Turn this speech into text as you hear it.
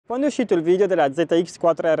Quando è uscito il video della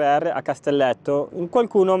ZX-4RR a Castelletto,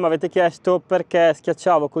 qualcuno mi avete chiesto perché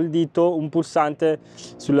schiacciavo col dito un pulsante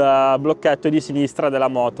sul blocchetto di sinistra della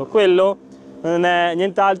moto. Quello non è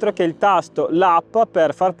nient'altro che il tasto LAP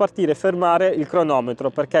per far partire e fermare il cronometro,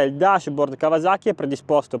 perché il dashboard Kawasaki è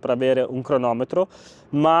predisposto per avere un cronometro,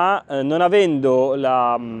 ma non avendo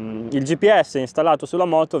il GPS installato sulla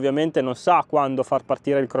moto ovviamente non sa quando far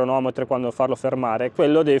partire il cronometro e quando farlo fermare.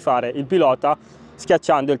 Quello deve fare il pilota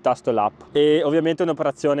schiacciando il tasto LAP, e ovviamente è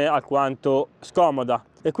un'operazione alquanto scomoda,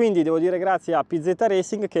 e quindi devo dire grazie a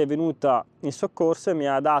PZRacing che è venuta in soccorso e mi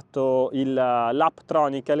ha dato il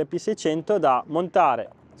LapTronic LP600 da montare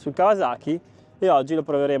sul Kawasaki, e oggi lo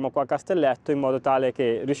proveremo qua a Castelletto in modo tale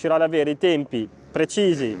che riuscirò ad avere i tempi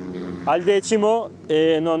precisi al decimo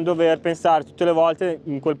e non dover pensare tutte le volte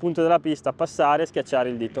in quel punto della pista a passare e schiacciare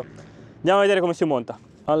il dito. Andiamo a vedere come si monta.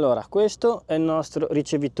 Allora, questo è il nostro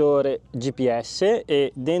ricevitore GPS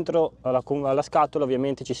e dentro alla scatola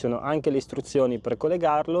ovviamente ci sono anche le istruzioni per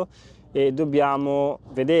collegarlo, e dobbiamo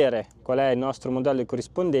vedere qual è il nostro modello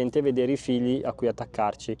corrispondente e vedere i fili a cui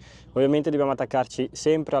attaccarci. Ovviamente dobbiamo attaccarci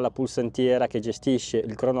sempre alla pulsantiera che gestisce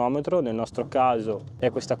il cronometro, nel nostro caso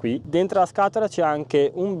è questa qui. Dentro la scatola c'è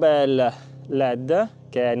anche un bel LED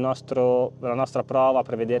che è la nostra prova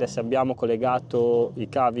per vedere se abbiamo collegato i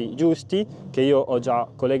cavi giusti, che io ho già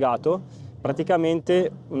collegato.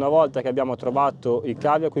 Praticamente una volta che abbiamo trovato i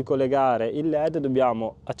cavi a cui collegare il LED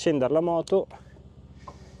dobbiamo accendere la moto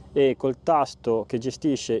e col tasto che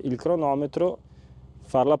gestisce il cronometro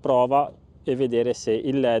fare la prova e vedere se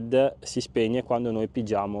il LED si spegne quando noi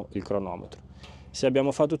pigiamo il cronometro. Se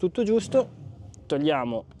abbiamo fatto tutto giusto,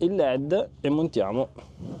 togliamo il LED e montiamo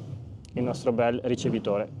il nostro bel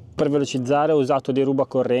ricevitore. Per velocizzare ho usato dei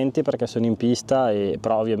rubacorrenti perché sono in pista,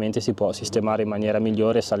 però ovviamente si può sistemare in maniera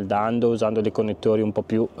migliore saldando, usando dei connettori un po'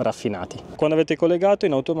 più raffinati. Quando avete collegato,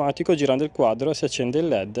 in automatico girando il quadro si accende il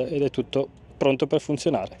LED ed è tutto pronto per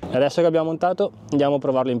funzionare. Adesso che abbiamo montato andiamo a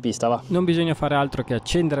provarlo in pista, va. Non bisogna fare altro che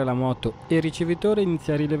accendere la moto e il ricevitore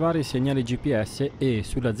inizia a rilevare i segnali GPS, e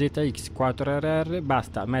sulla ZX-4RR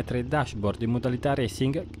basta mettere il dashboard in modalità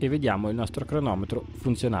racing e vediamo il nostro cronometro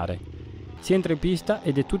funzionare. Si entra in pista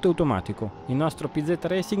ed è tutto automatico. Il nostro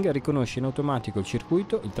PZRacing riconosce in automatico il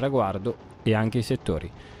circuito, il traguardo e anche i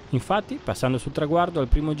settori. Infatti, passando sul traguardo, al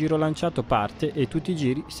primo giro lanciato parte e tutti i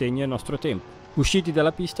giri segna il nostro tempo. Usciti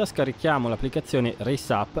dalla pista scarichiamo l'applicazione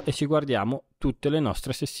Race App e ci guardiamo tutte le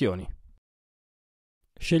nostre sessioni.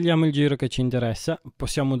 Scegliamo il giro che ci interessa,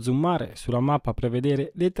 possiamo zoomare sulla mappa per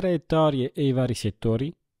vedere le traiettorie e i vari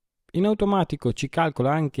settori. In automatico ci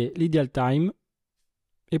calcola anche l'ideal time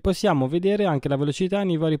e possiamo vedere anche la velocità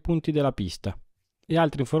nei vari punti della pista e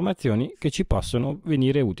altre informazioni che ci possono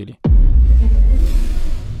venire utili.